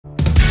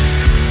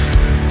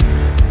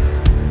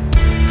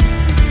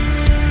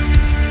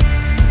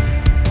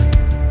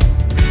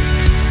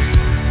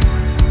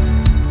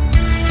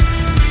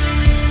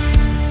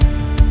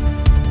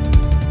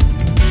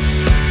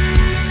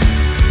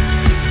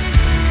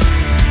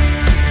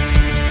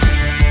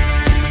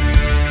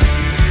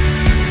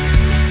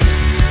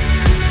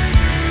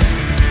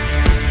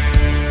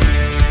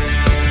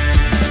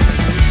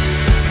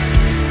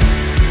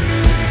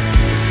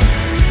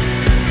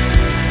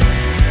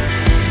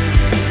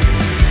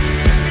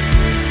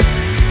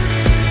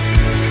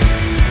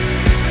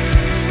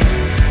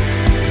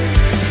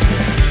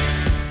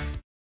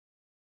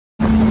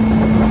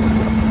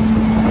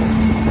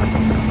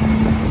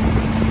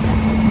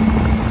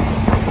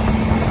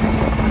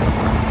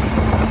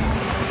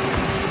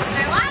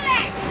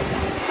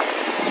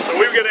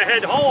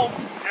head home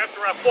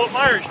after our Fort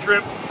Myers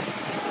trip,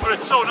 but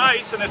it's so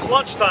nice and it's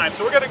lunchtime,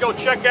 so we're going to go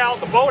check out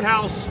the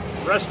Boathouse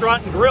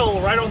Restaurant and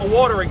Grill right on the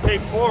water in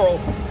Cape Coral,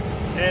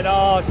 and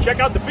check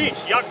out the beach,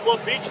 Yacht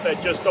Club Beach,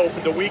 that just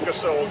opened a week or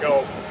so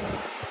ago.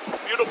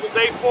 Beautiful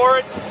day for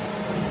it.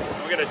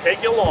 We're going to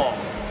take you along.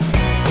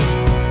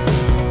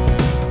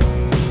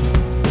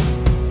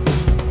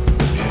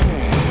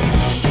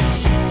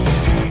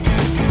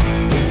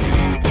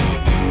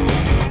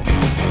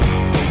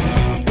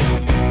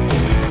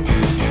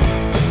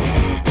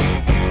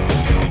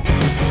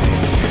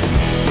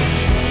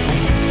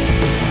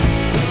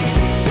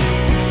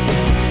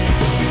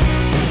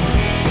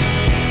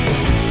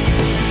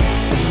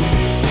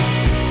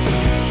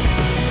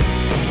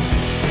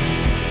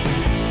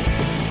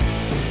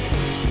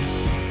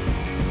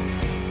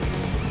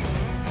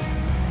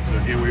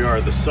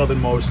 The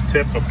southernmost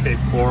tip of Cape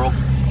Coral,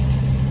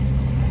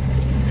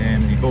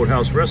 and the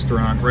Boathouse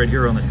Restaurant right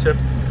here on the tip.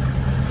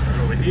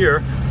 Over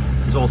here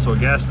is also a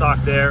gas dock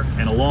there,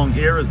 and along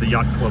here is the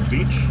Yacht Club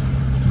Beach.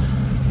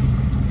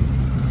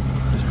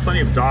 There's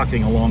plenty of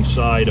docking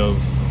alongside of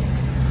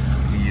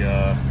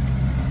the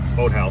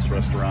Boathouse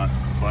Restaurant,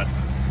 but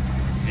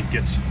it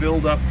gets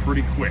filled up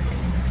pretty quick.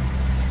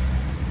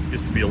 It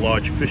used to be a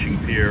large fishing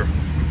pier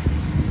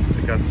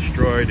that got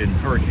destroyed in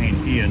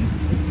Hurricane Ian,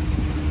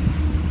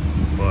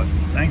 but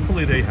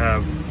thankfully they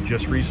have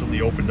just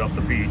recently opened up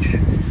the beach.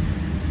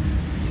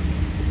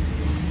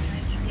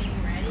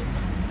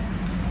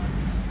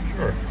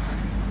 Sure.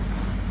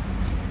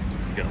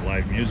 You got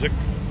live music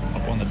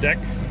up on the deck.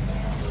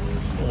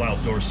 Full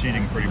outdoor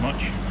seating pretty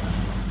much.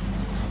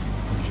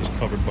 It's just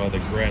covered by the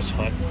grass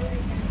hut.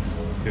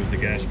 Here's the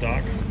gas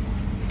dock.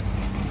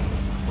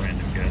 Brand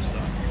new gas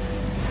dock.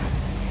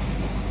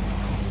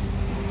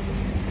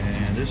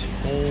 And this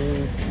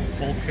whole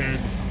bulkhead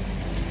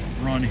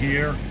run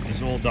here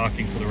is all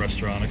docking for the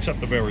restaurant, except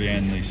the very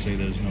end. They say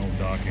there's no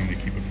docking, they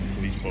keep it for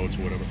police boats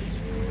or whatever.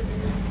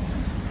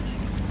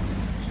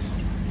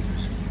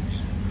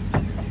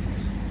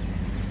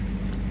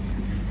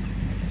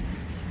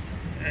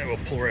 And we'll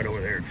pull right over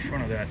there in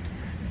front of that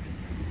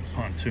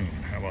pontoon.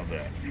 How about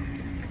that?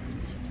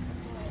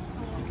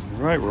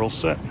 All right, we're all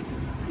set.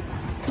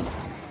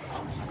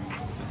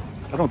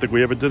 I don't think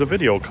we ever did a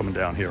video coming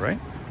down here, right?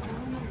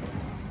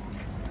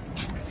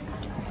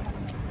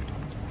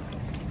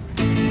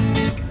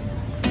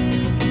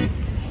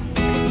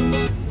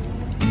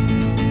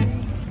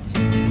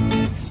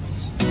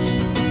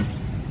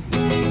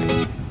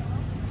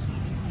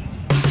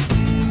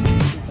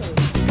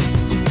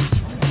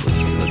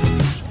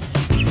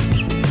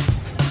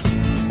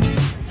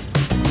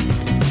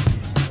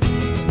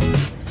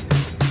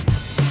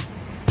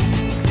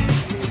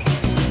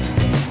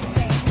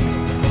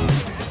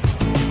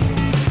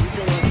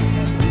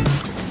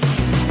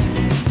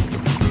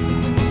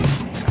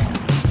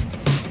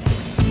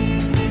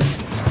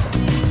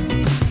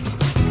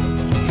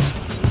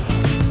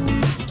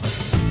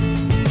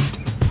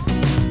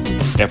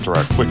 After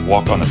our quick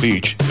walk on the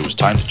beach, it was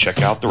time to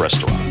check out the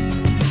restaurant.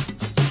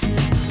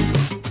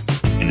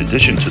 In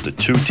addition to the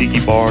 2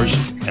 tiki bars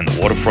and the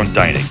waterfront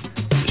dining,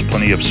 there's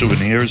plenty of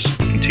souvenirs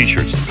and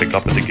t-shirts to pick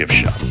up at the gift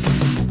shop.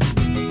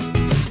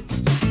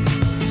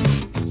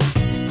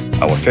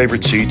 Our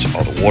favorite seats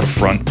are the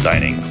waterfront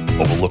dining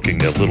overlooking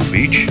their little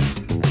beach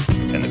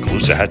and the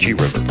Caloosahatchee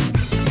River.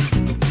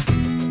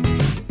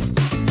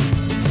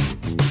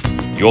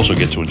 You also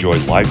get to enjoy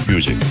live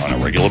music on a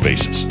regular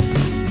basis.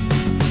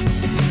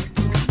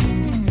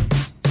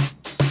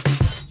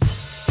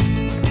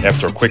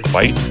 After a quick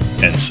bite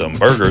and some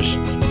burgers,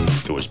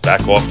 it was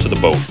back off to the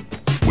boat,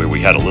 where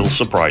we had a little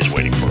surprise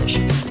waiting for us.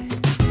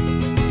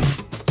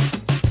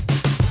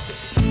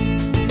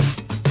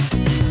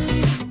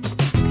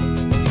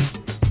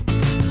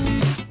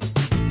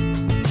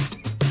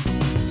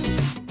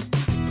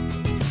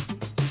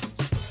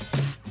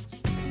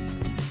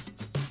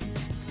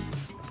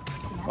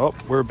 Oh,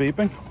 we're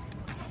beeping?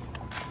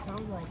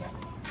 Sounds like it.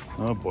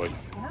 Oh boy.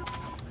 Yep.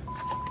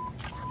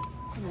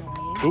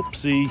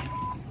 Oopsie.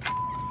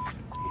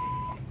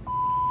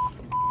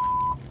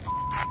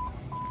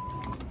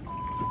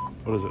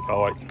 What is it?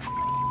 Oh,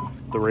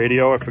 the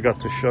radio I forgot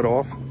to shut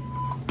off.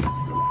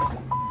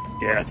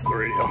 Yeah, it's the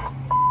radio.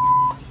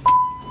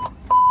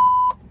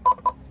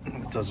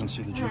 It doesn't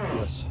see the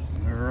GPS.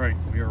 All right,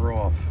 we are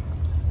off.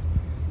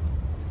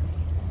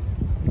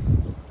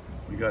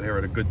 We got here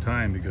at a good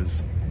time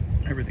because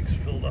everything's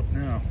filled up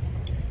now.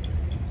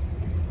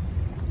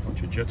 A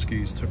bunch of jet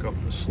skis took up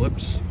the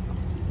slips.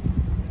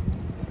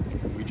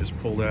 We just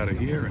pulled out of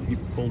here and he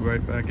pulled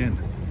right back in.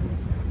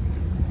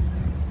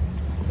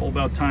 All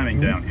about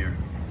timing down here.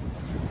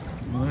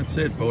 Well, that's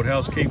it.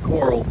 Boathouse Cape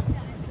Coral,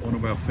 one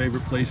of our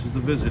favorite places to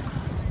visit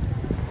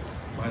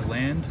by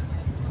land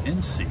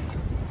and sea.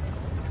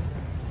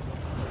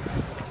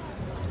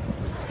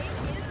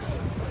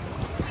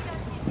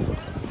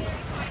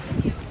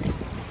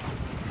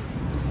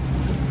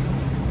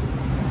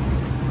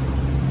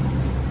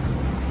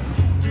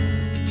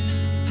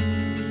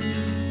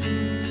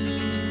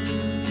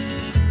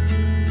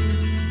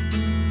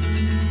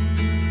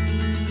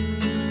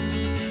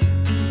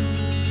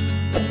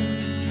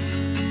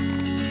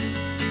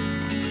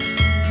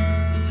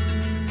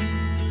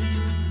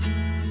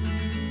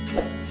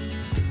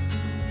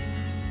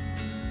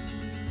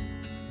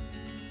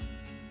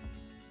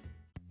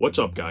 What's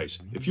up, guys?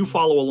 If you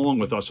follow along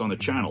with us on the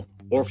channel,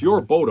 or if you're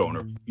a boat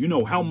owner, you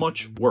know how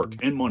much work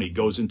and money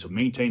goes into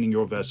maintaining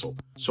your vessel.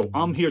 So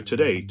I'm here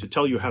today to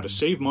tell you how to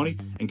save money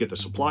and get the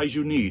supplies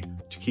you need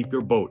to keep your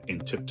boat in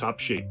tip-top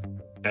shape.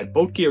 At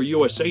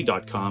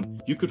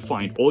boatgearusa.com, you could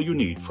find all you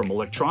need from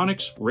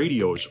electronics,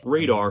 radios,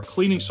 radar,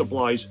 cleaning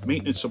supplies,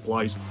 maintenance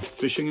supplies,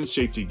 fishing and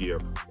safety gear,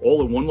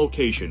 all in one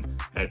location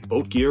at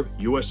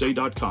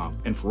boatgearusa.com.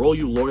 And for all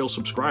you loyal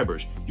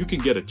subscribers, you can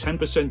get a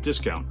 10%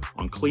 discount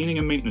on cleaning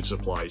and maintenance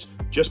supplies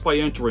just by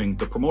entering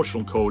the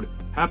promotional code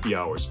Happy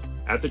Hours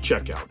at the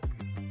checkout.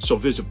 So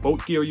visit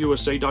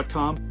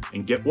boatgearusa.com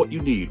and get what you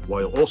need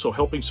while also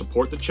helping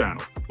support the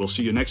channel. We'll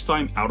see you next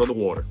time out on the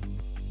water.